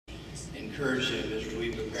encourage them as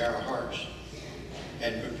we prepare our hearts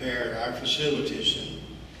and prepare our facilities and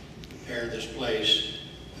prepare this place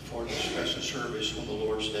for the special service on the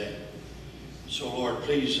Lord's Day. So, Lord,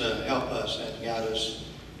 please help us and guide us,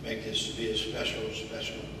 make this to be a special,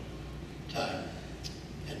 special time.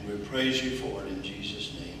 And we praise you for it in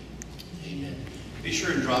Jesus' name. Amen. Be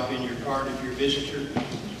sure and drop in your card if you're a visitor.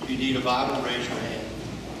 If you need a Bible, raise your hand.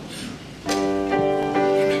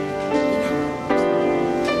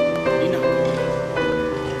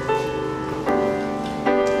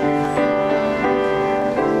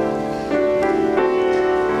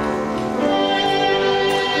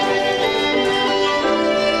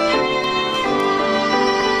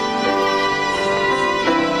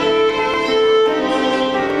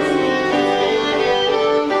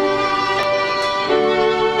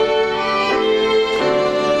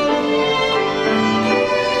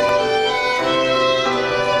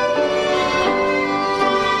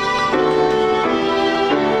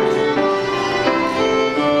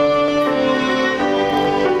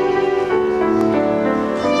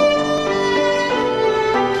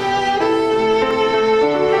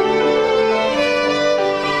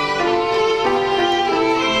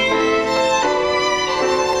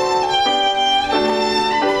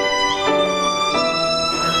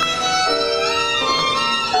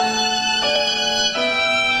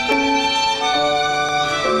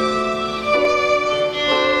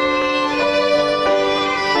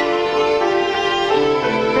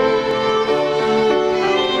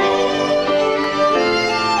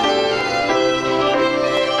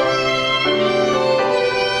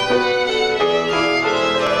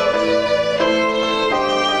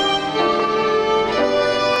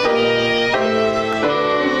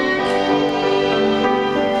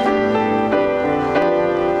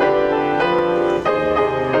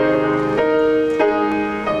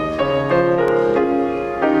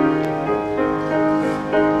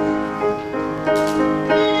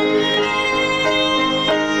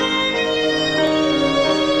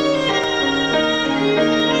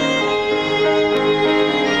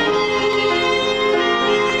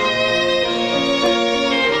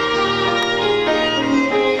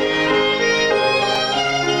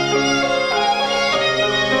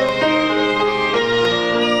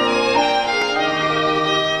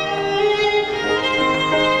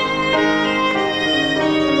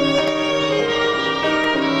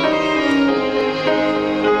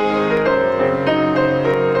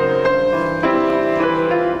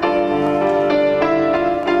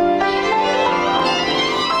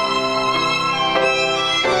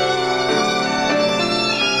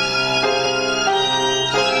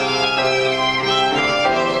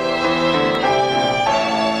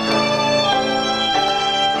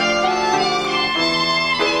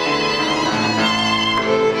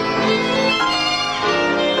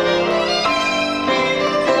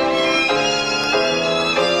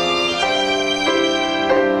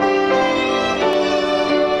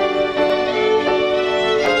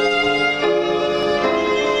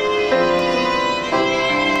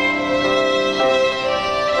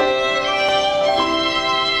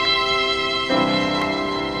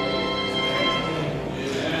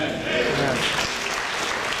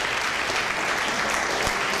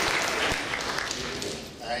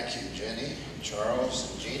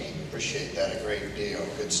 Charles and Jeannie, appreciate that a great deal.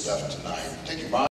 Good stuff tonight. Take your